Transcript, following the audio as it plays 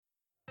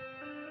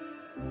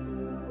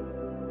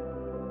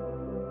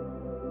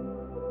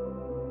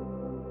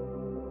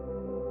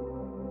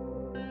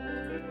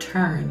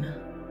Turn.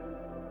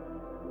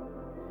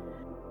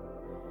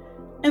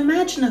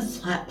 Imagine a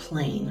flat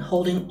plane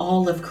holding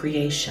all of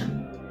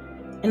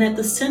creation, and at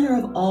the center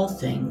of all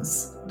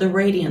things, the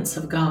radiance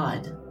of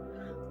God,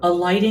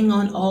 alighting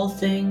on all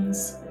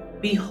things,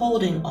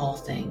 beholding all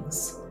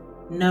things,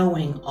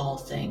 knowing all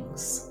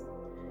things.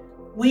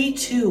 We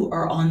too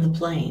are on the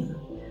plane,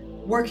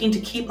 working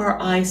to keep our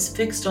eyes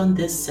fixed on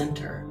this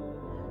center,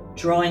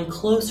 drawing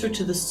closer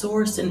to the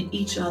source in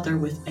each other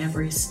with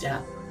every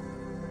step.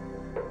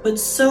 But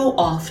so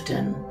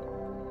often,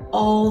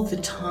 all the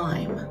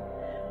time,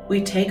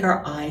 we take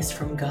our eyes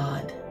from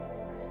God.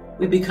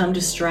 We become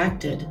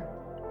distracted,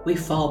 we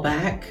fall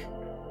back,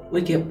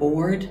 we get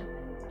bored,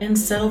 and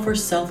settle for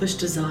selfish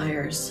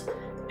desires,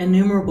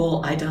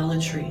 innumerable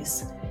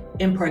idolatries,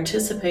 in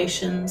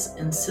participations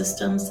in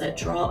systems that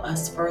draw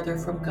us further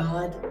from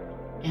God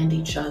and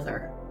each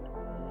other.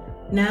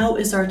 Now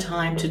is our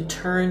time to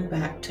turn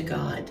back to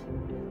God,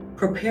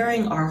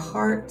 preparing our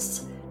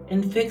hearts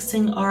and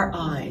fixing our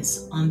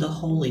eyes on the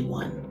Holy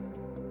One.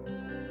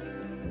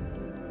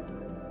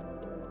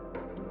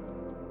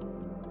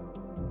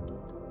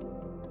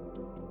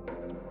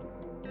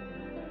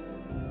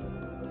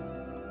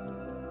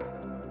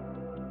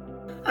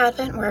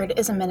 Advent Word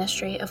is a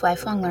ministry of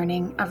lifelong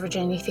learning of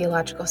Virginia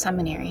Theological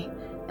Seminary,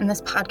 and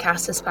this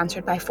podcast is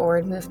sponsored by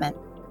Forward Movement.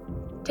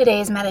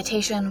 Today's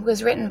meditation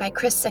was written by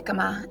Chris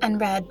Sikkema and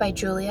read by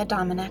Julia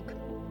Dominic.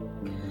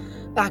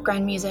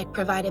 Background music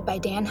provided by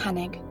Dan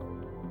Hennig.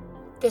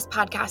 This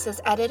podcast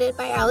is edited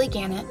by Allie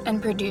Gannett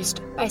and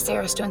produced by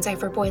Sarah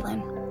Stonecipher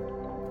Boylan.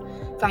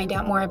 Find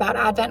out more about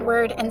Advent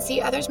Word and see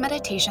others'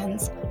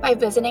 meditations by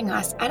visiting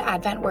us at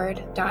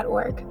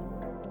adventword.org.